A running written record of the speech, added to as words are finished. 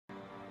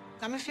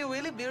I feel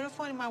really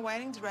beautiful in my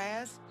wedding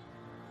dress.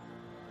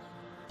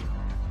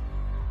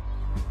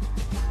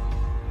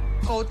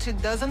 Coach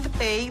doesn't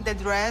pay the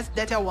dress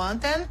that I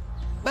wanted,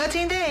 but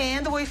in the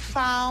end, we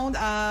found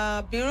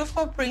a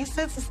beautiful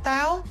princess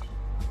style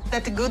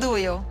at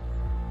Goodwill.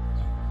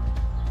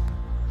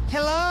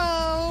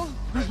 Hello.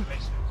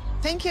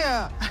 Thank you.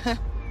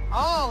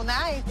 Oh,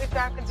 nice, with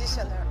air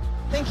conditioner.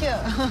 Thank you.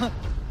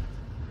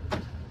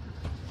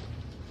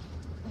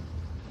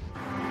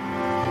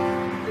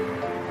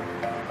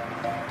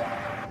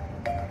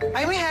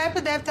 I'm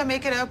happy that I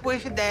make it up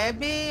with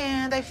Debbie,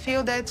 and I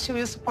feel that she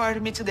will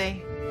support me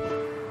today.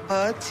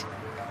 But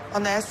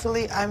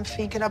honestly, I'm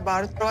thinking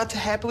about what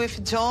happened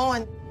with John.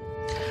 And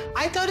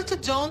I told to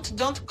John to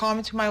don't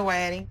come to my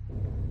wedding.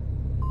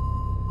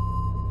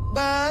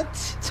 But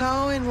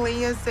John and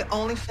Leah is the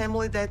only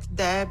family that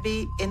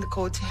Debbie and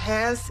Coach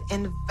has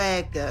in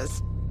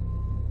Vegas.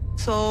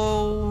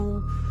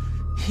 So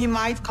he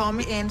might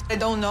come, and I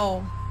don't know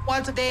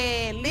what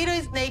the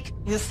little snake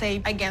will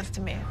say against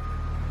me.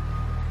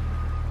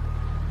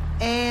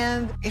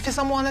 And if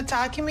someone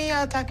attack me,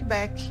 I'll attack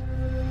back.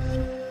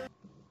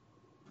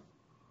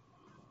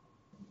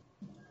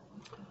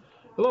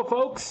 Hello,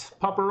 folks.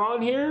 Papa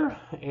Ron here,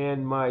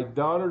 and my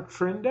daughter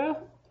Trinda.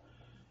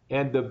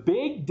 And the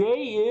big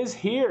day is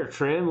here,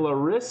 Trin.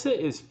 Larissa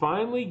is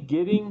finally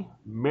getting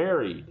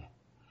married.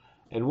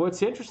 And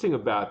what's interesting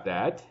about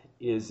that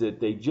is that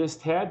they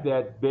just had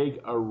that big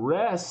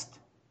arrest.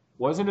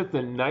 Wasn't it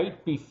the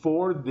night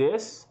before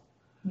this?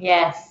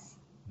 Yes.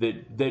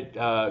 That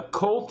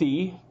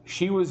Colty,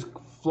 she was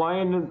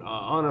flying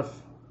on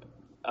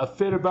a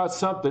fit about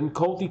something.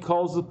 Colty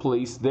calls the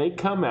police. They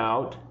come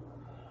out.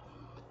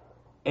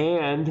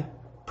 And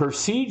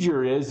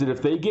procedure is that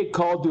if they get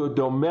called to a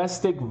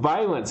domestic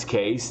violence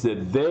case,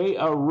 that they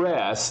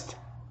arrest,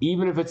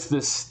 even if it's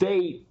the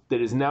state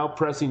that is now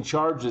pressing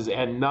charges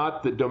and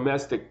not the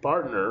domestic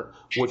partner,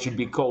 which would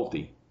be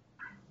Colty.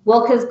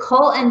 Well, because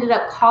Cole ended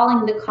up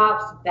calling the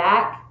cops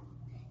back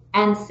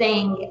and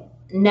saying,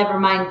 never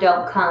mind,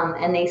 don't come.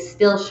 And they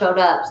still showed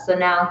up. So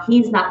now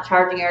he's not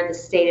charging her. The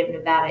state of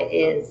Nevada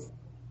is.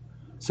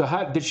 So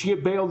how did she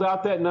get bailed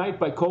out that night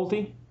by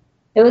Colty?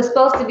 It was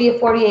supposed to be a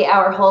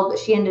 48-hour hold, but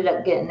she ended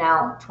up getting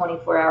out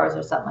 24 hours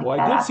or something like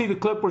that. Well, I did see the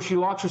clip where she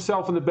locks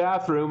herself in the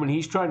bathroom and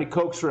he's trying to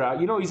coax her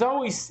out. You know,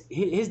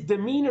 his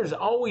demeanor's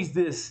always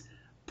this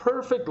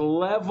perfect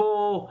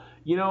level.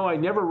 You know, I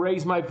never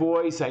raise my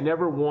voice. I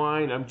never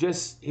whine.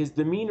 His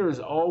demeanor is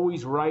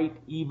always right,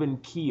 even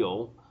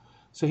keel.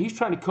 So he's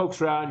trying to coax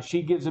her out and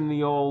she gives him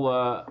the old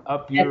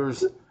up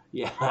yours.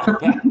 Yeah.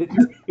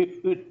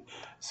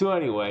 So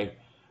anyway,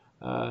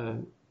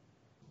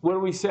 what are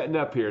we setting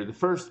up here? The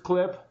first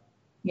clip?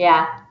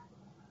 Yeah.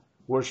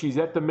 Where she's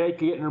at the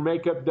getting her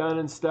makeup done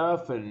and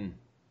stuff. And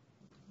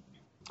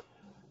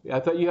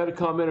I thought you had a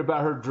comment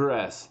about her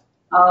dress.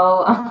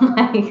 Oh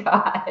my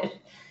gosh.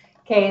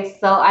 Okay,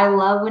 so I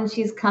love when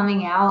she's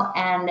coming out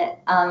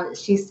and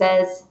she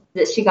says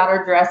that she got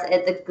her dress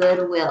at the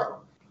Goodwill.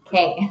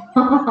 Okay.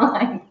 Oh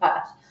my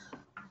gosh.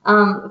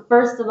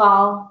 First of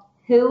all,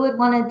 who would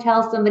want to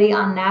tell somebody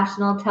on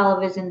national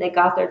television they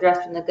got their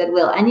dress from the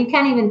Goodwill? And you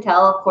can't even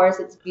tell, of course,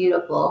 it's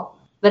beautiful.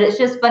 But it's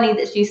just funny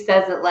that she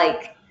says it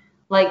like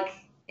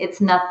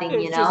it's nothing, you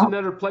know? It's just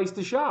another place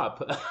to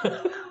shop.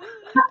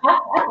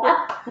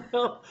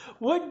 Well,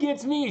 what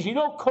gets me is,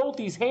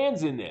 Colty's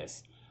hands in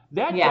this.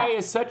 That guy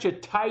is such a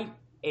tight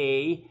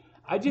A.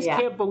 I just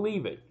can't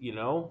believe it, I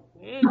know.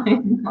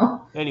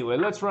 Anyway,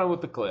 let's run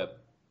with the clip.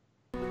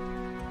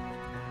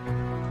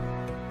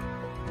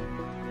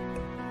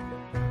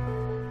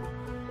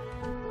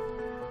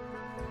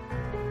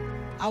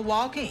 I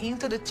walk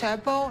into the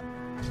chapel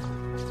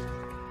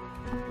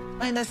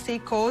and I see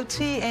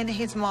Colty and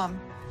his mom.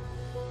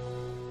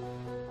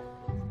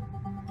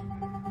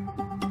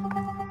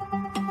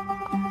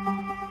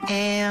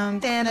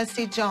 And then I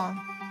see John.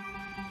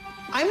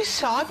 I'm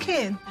shocked.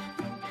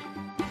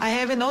 I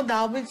have no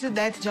doubt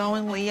that John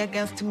and Leah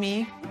against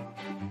me.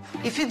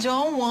 If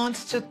John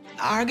wants to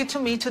argue to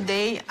me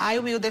today, I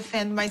will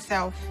defend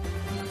myself.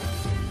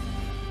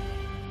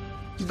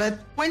 But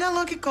when I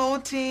look at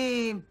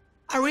Colty,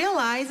 I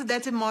realize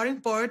that the more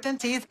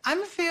important is I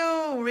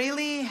feel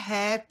really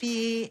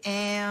happy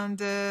and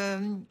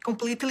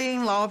completely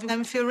in love.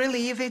 I feel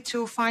relieved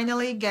to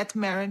finally get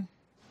married.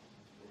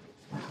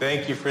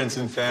 Thank you, friends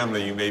and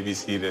family. You may be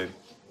seated.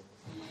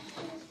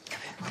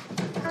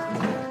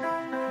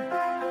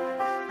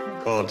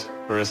 Colt,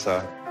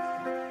 Larissa,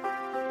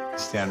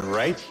 stand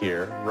right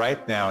here,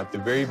 right now, at the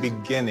very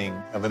beginning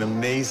of an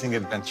amazing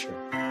adventure.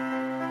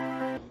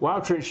 Wow,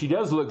 Trent, she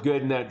does look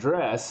good in that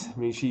dress. I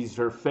mean,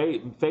 her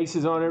face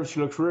is on her. She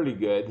looks really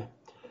good.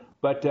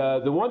 But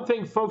the one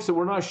thing, folks, that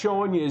we're not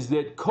showing you is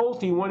that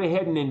Colty went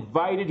ahead and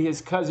invited his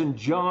cousin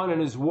John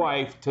and his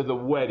wife to the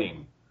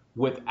wedding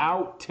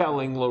without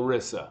telling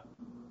Larissa.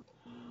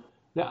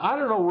 Now, I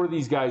don't know where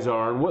these guys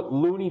are and what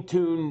Looney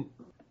Tune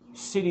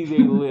city they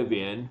live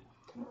in.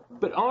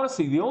 But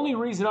honestly, the only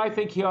reason I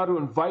think he ought to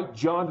invite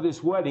John to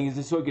this wedding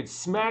is so he could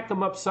smack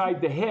him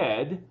upside the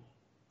head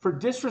for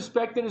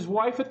disrespecting his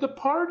wife at the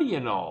party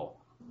and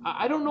all.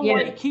 I don't know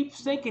why he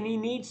keeps thinking he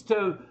needs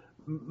to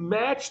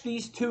match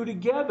these two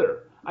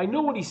together. I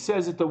know what he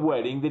says at the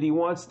wedding, that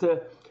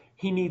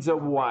he needs a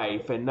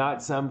wife and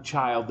not some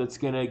child that's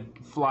going to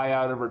fly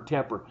out of her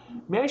temper.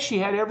 Man, she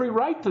had every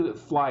right to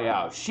fly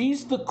out.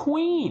 She's the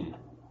queen.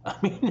 I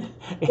mean,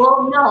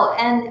 well, no,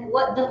 and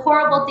what the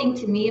horrible thing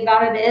to me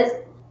about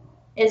it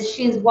is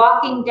she's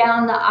walking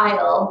down the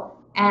aisle,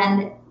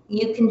 and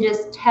you can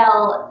just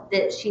tell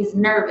that she's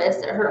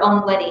nervous at her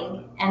own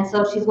wedding. And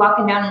so she's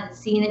walking down and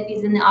seeing if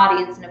he's in the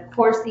audience, and of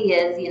course he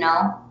is, you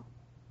know.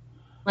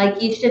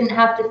 Like, you shouldn't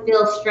have to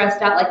feel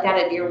stressed out like that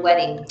at your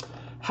wedding.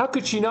 How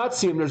could she not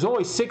see him? There's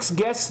only 6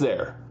 guests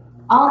there.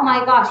 Oh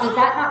my gosh, is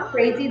that not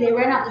crazy? They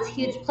rent out this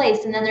huge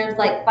place, and then there's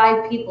like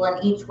 5 people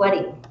in each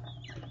wedding.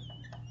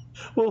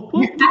 Well,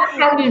 that's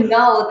how you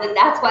know that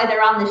that's why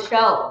they're on the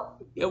show.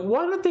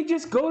 Why don't they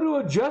just go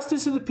to a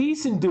justice of the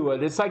peace and do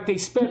it? It's like they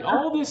spent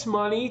all this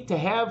money to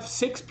have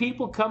 6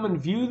 people come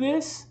and view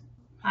this.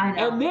 I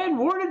know. And then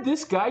where did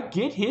this guy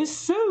get his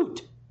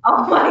suit?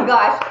 Oh my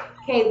gosh.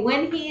 Okay,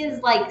 when he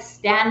is like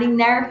standing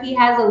there, he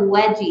has a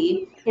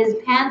wedgie. His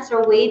pants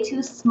are way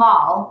too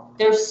small.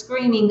 They're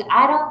screaming,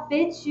 "I don't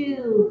fit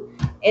you."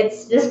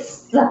 It's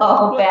just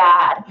so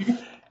bad.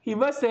 He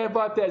must have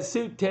bought that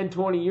suit 10,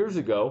 20 years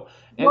ago.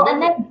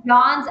 And then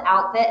John's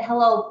outfit,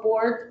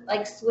 board,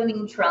 like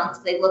swimming trunks,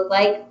 they look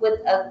like, with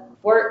a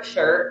work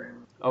shirt.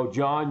 Oh,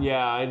 John,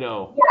 yeah, I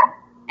know.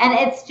 Yeah, and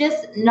it's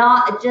just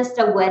not just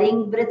a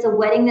wedding, but it's a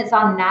wedding that's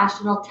on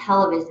national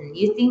television.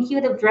 You think you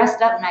would have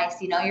dressed up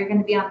nice, you know, you're going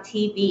to be on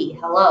TV.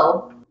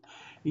 Hello.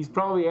 He's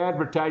probably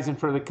advertising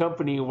for the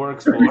company he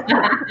works for.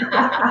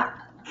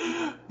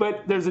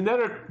 But there's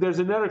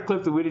another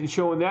clip that we didn't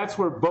show, and that's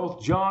where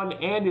both John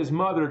and his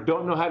mother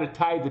don't know how to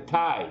tie the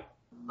tie.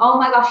 Oh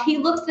my gosh, he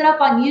looks it up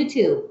on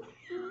YouTube.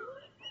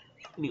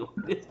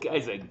 This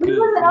guy's a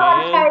goof,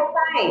 man.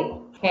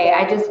 Okay,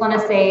 I just want to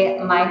say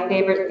my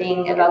favorite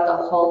thing about the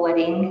whole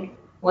wedding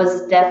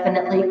was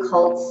definitely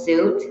Colt's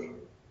suit.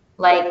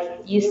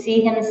 Like, you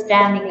see him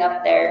standing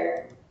up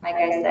there, like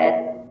I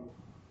said,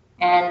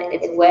 and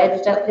it's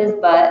wedged up his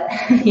butt.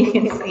 You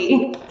can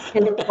see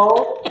his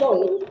whole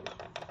face.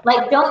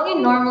 Like, don't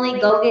you normally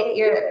go get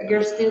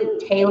your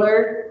suit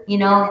tailored, you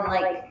know, and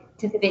like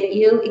to fit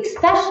you?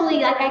 Especially,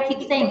 like I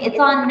keep saying, it's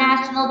on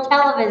national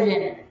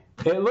television.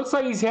 It looks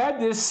like he's had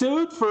this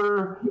suit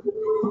for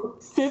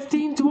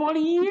 15,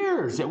 20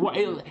 years.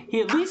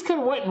 He at least could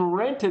have went and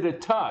rented a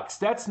tux.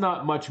 That's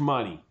not much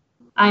money.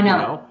 I know.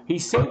 You know. He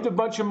saved a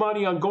bunch of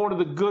money on going to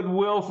the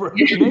Goodwill for.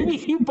 Maybe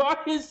he bought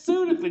his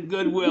suit at the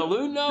Goodwill.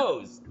 Who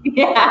knows?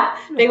 Yeah,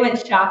 they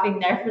went shopping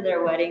there for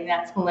their wedding.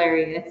 That's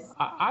hilarious.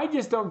 I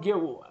just don't get.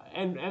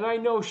 And I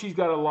know she's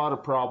got a lot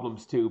of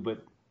problems too,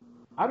 but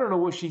I don't know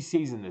what she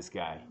sees in this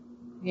guy.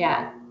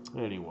 Yeah.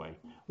 Anyway,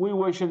 we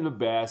wish him the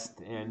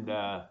best, and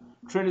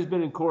Trent has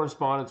been in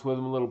correspondence with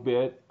him a little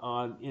bit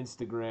on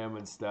Instagram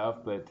and stuff.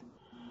 But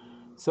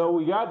so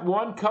we got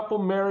one couple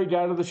married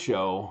out of the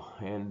show,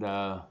 and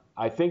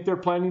I think they're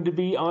planning to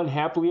be on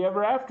Happily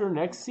Ever After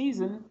next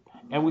season,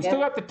 and we still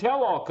got the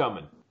tell-all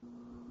coming.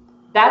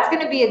 That's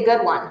going to be a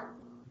good one.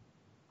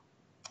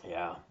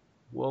 Yeah,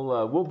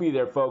 we'll be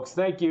there, folks.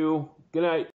 Thank you. Good night.